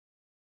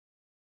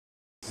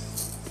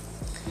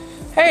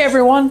Hey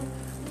everyone,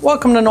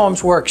 welcome to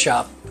Norm's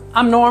Workshop.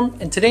 I'm Norm,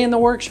 and today in the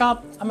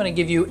workshop, I'm going to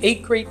give you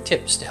 8 great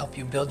tips to help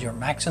you build your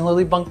Max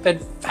Lily Bunk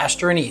Bed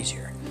faster and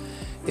easier.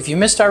 If you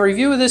missed our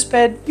review of this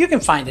bed, you can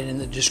find it in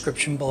the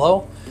description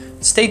below.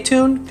 Stay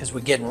tuned because we're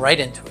getting right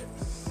into it.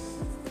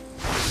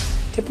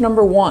 Tip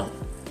number 1.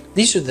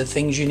 These are the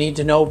things you need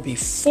to know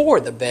before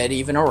the bed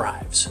even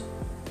arrives.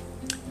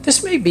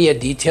 This may be a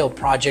detailed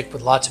project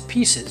with lots of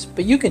pieces,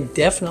 but you can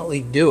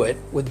definitely do it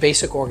with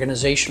basic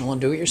organizational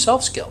and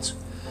do-it-yourself skills.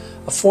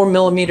 A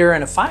 4mm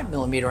and a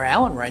 5mm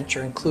Allen wrench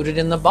are included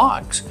in the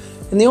box,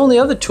 and the only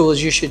other tools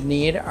you should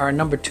need are a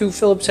number 2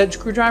 Phillips head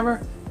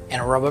screwdriver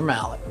and a rubber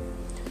mallet.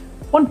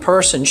 One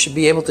person should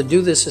be able to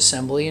do this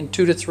assembly in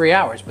 2 to 3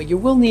 hours, but you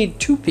will need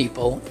 2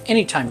 people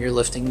anytime you're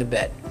lifting the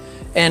bed.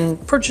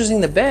 And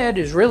purchasing the bed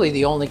is really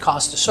the only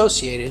cost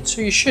associated,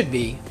 so you should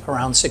be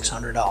around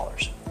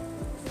 $600.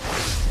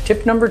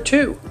 Tip number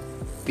 2,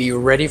 be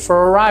ready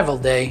for arrival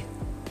day.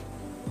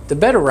 The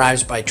bed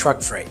arrives by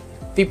truck freight.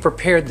 Be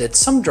prepared that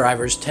some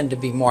drivers tend to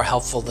be more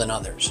helpful than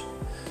others.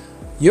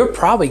 You're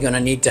probably going to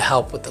need to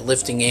help with the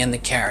lifting and the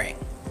carrying.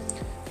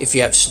 If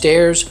you have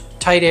stairs,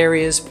 tight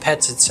areas,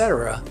 pets,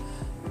 etc.,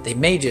 they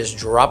may just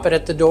drop it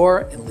at the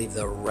door and leave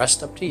the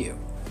rest up to you.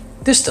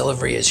 This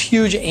delivery is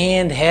huge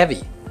and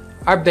heavy.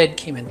 Our bed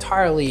came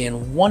entirely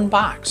in one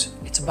box.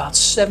 It's about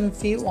 7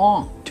 feet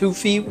long, 2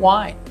 feet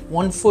wide,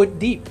 1 foot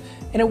deep,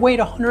 and it weighed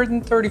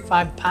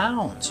 135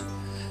 pounds.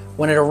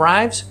 When it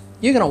arrives,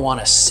 you're going to want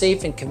a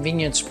safe and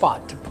convenient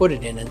spot to put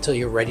it in until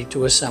you're ready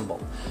to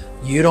assemble.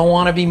 You don't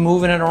want to be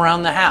moving it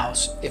around the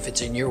house if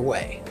it's in your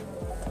way.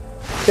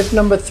 Tip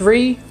number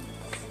 3,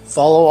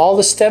 follow all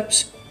the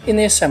steps in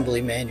the assembly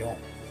manual.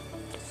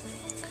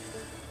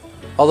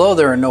 Although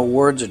there are no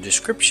words or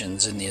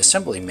descriptions in the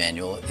assembly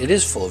manual, it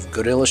is full of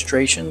good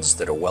illustrations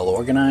that are well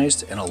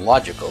organized and a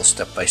logical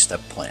step-by-step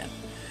plan.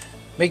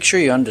 Make sure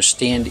you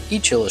understand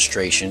each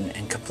illustration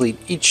and complete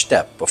each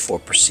step before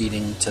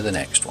proceeding to the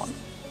next one.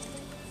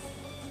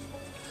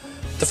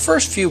 The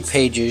first few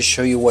pages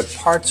show you what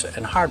parts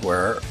and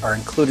hardware are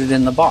included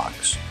in the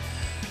box.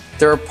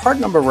 There are part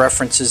number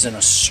references in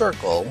a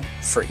circle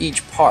for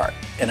each part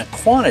and a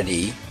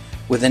quantity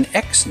with an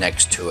X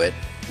next to it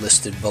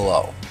listed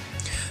below.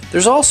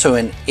 There's also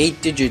an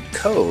 8-digit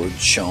code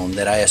shown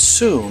that I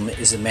assume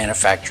is the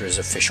manufacturer's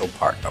official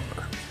part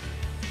number.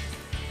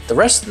 The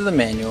rest of the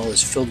manual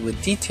is filled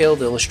with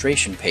detailed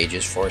illustration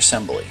pages for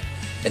assembly,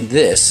 and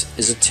this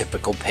is a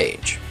typical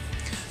page.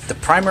 The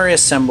primary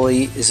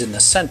assembly is in the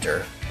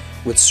center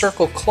with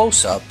circle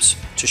close-ups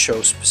to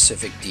show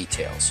specific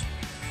details.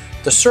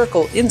 The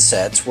circle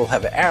insets will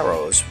have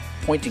arrows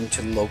pointing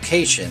to the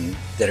location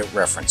that it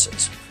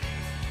references.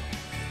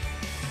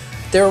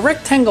 There are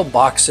rectangle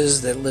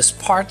boxes that list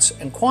parts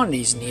and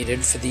quantities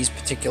needed for these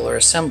particular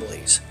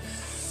assemblies.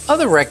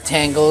 Other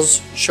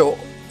rectangles show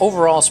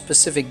overall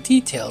specific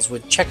details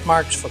with check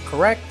marks for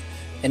correct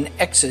and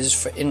X's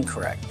for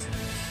incorrect.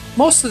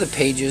 Most of the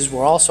pages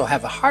will also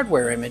have a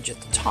hardware image at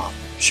the top,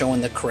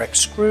 showing the correct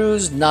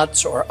screws,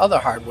 nuts, or other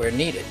hardware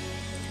needed.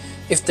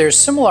 If there's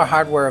similar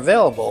hardware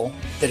available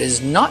that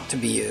is not to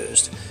be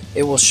used,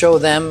 it will show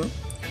them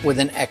with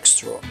an X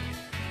through them.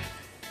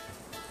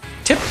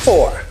 Tip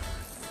 4,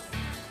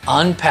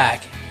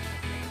 unpacking.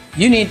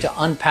 You need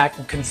to unpack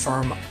and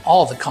confirm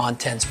all the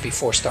contents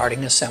before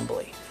starting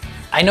assembly.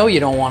 I know you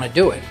don't want to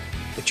do it,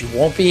 but you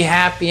won't be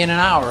happy in an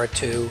hour or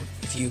two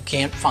if you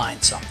can't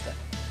find something.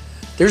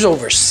 There's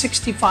over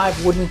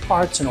 65 wooden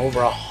parts and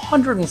over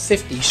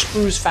 150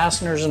 screws,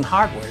 fasteners, and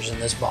hardwares in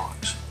this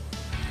box.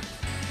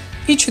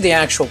 Each of the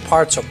actual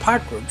parts or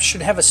part groups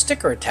should have a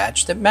sticker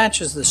attached that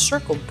matches the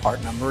circled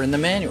part number in the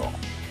manual.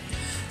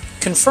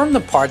 Confirm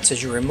the parts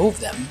as you remove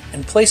them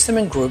and place them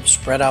in groups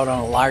spread out on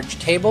a large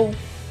table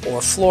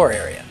or floor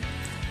area.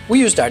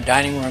 We used our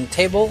dining room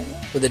table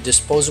with a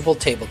disposable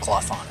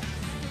tablecloth on it.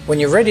 When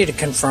you're ready to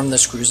confirm the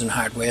screws and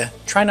hardware,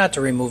 try not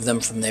to remove them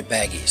from their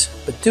baggies,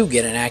 but do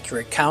get an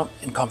accurate count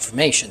and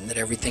confirmation that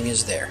everything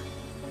is there.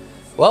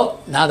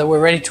 Well, now that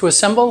we're ready to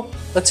assemble,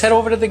 let's head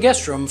over to the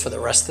guest room for the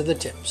rest of the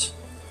tips.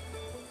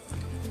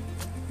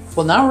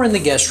 Well, now we're in the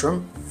guest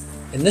room,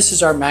 and this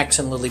is our Max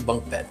and Lily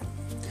Bunk Bed.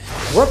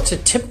 We're up to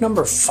tip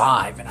number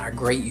 5 in our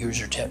great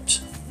user tips.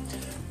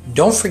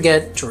 Don't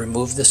forget to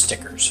remove the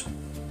stickers.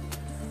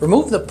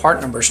 Remove the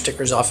part number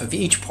stickers off of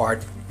each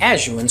part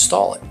as you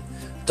install it.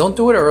 Don't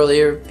do it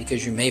earlier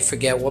because you may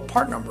forget what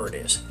part number it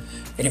is.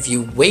 And if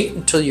you wait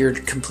until you're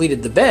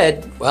completed the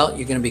bed, well,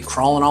 you're going to be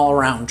crawling all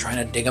around trying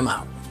to dig them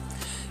out.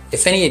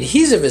 If any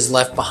adhesive is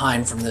left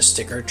behind from this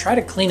sticker, try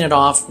to clean it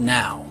off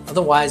now.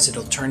 Otherwise,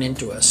 it'll turn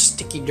into a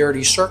sticky,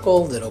 dirty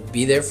circle that'll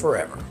be there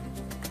forever.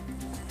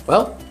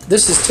 Well,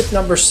 this is tip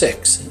number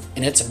 6,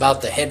 and it's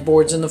about the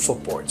headboards and the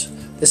footboards.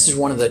 This is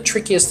one of the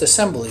trickiest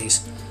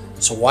assemblies,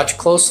 so watch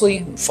closely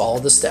and follow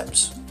the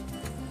steps.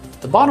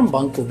 The bottom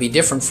bunk will be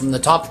different from the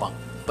top bunk,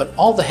 but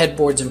all the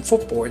headboards and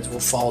footboards will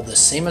follow the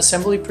same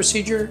assembly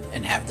procedure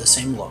and have the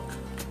same look.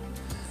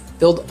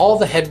 Build all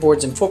the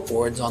headboards and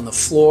footboards on the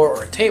floor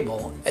or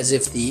table as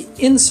if the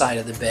inside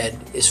of the bed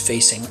is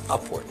facing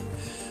upward.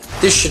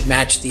 This should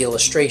match the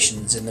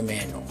illustrations in the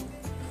manual.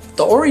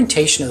 The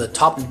orientation of the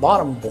top and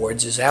bottom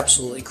boards is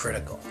absolutely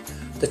critical.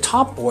 The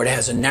top board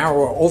has a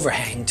narrower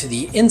overhang to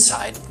the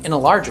inside and a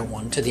larger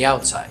one to the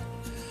outside.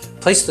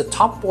 Place the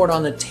top board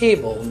on the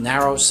table,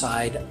 narrow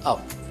side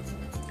up.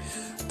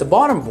 The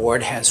bottom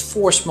board has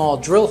 4 small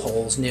drill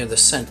holes near the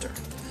center.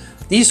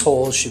 These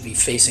holes should be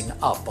facing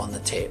up on the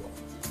table.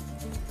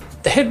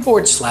 The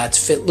headboard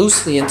slats fit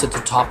loosely into the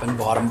top and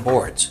bottom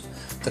boards.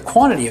 The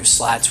quantity of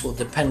slats will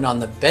depend on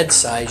the bed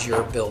size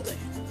you're building.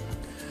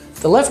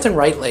 The left and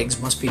right legs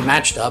must be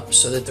matched up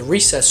so that the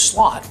recessed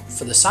slot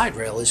for the side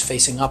rail is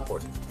facing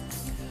upward.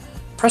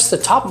 Press the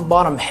top and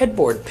bottom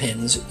headboard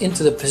pins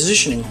into the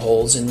positioning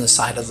holes in the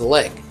side of the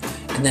leg,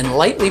 and then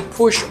lightly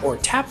push or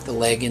tap the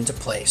leg into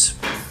place.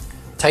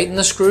 Tighten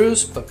the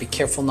screws, but be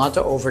careful not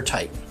to over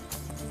tighten.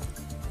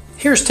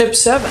 Here's tip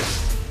 7.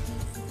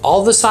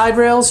 All the side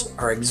rails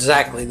are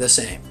exactly the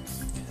same,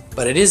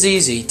 but it is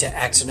easy to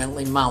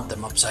accidentally mount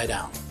them upside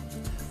down.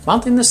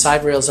 Mounting the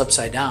side rails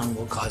upside down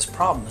will cause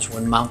problems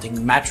when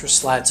mounting mattress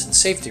slats and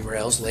safety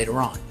rails later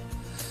on.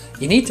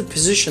 You need to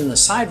position the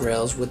side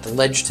rails with the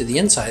ledge to the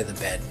inside of the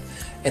bed,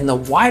 and the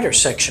wider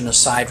section of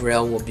side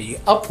rail will be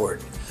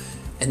upward,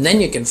 and then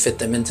you can fit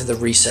them into the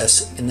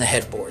recess in the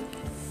headboard.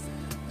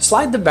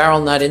 Slide the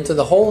barrel nut into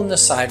the hole in the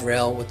side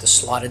rail with the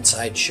slotted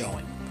side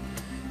showing,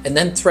 and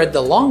then thread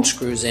the long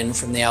screws in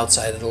from the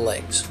outside of the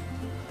legs.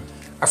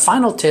 Our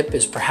final tip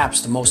is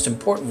perhaps the most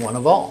important one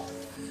of all.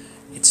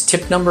 It's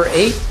tip number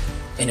 8,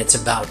 and it's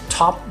about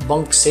top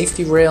bunk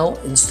safety rail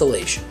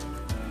installation.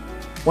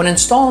 When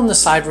installing the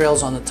side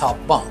rails on the top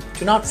bunk,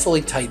 do not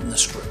fully tighten the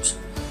screws.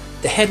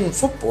 The head and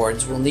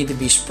footboards will need to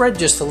be spread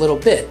just a little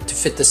bit to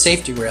fit the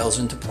safety rails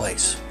into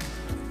place.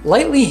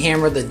 Lightly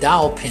hammer the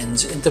dowel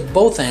pins into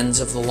both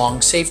ends of the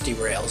long safety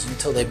rails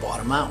until they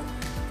bottom out.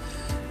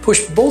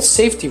 Push both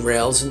safety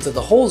rails into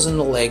the holes in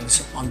the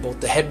legs on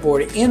both the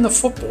headboard and the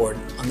footboard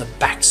on the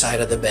back side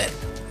of the bed.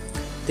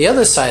 The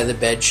other side of the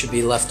bed should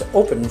be left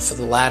open for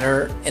the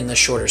ladder and the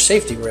shorter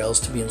safety rails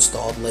to be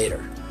installed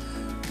later.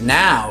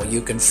 Now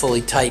you can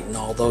fully tighten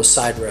all those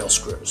side rail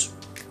screws.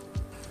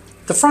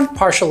 The front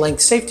partial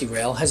length safety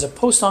rail has a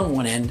post on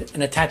one end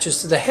and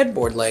attaches to the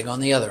headboard leg on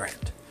the other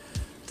end.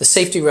 The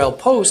safety rail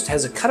post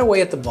has a cutaway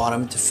at the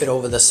bottom to fit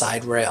over the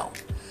side rail.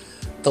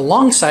 The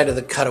long side of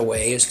the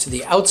cutaway is to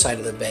the outside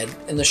of the bed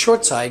and the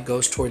short side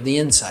goes toward the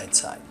inside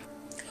side.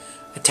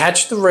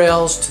 Attach the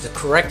rails to the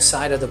correct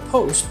side of the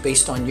post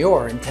based on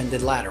your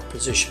intended ladder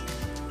position.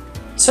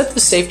 Set the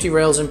safety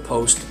rails and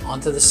post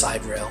onto the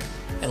side rail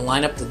and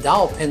line up the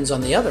dowel pins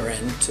on the other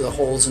end to the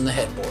holes in the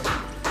headboard.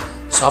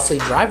 Softly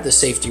drive the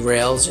safety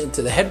rails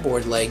into the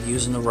headboard leg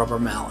using the rubber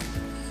mallet.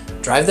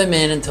 Drive them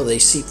in until they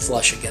seat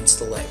flush against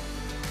the leg.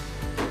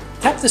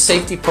 Tap the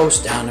safety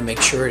post down to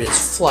make sure it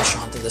is flush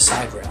onto the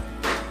side rail.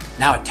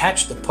 Now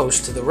attach the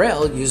post to the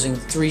rail using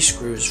 3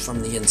 screws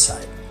from the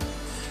inside.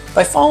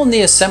 By following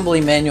the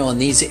assembly manual in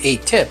these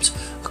 8 tips,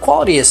 a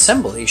quality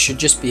assembly should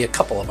just be a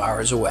couple of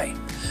hours away.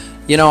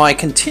 You know, I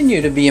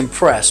continue to be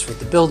impressed with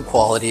the build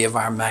quality of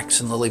our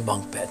Max Lily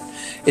Bunk Bed.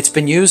 It's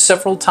been used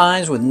several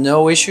times with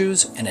no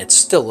issues, and it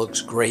still looks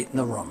great in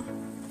the room.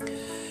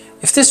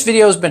 If this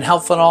video has been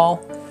helpful at all,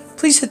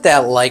 please hit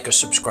that like or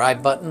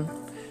subscribe button.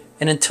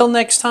 And until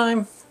next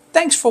time,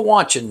 thanks for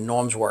watching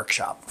Norm's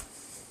Workshop.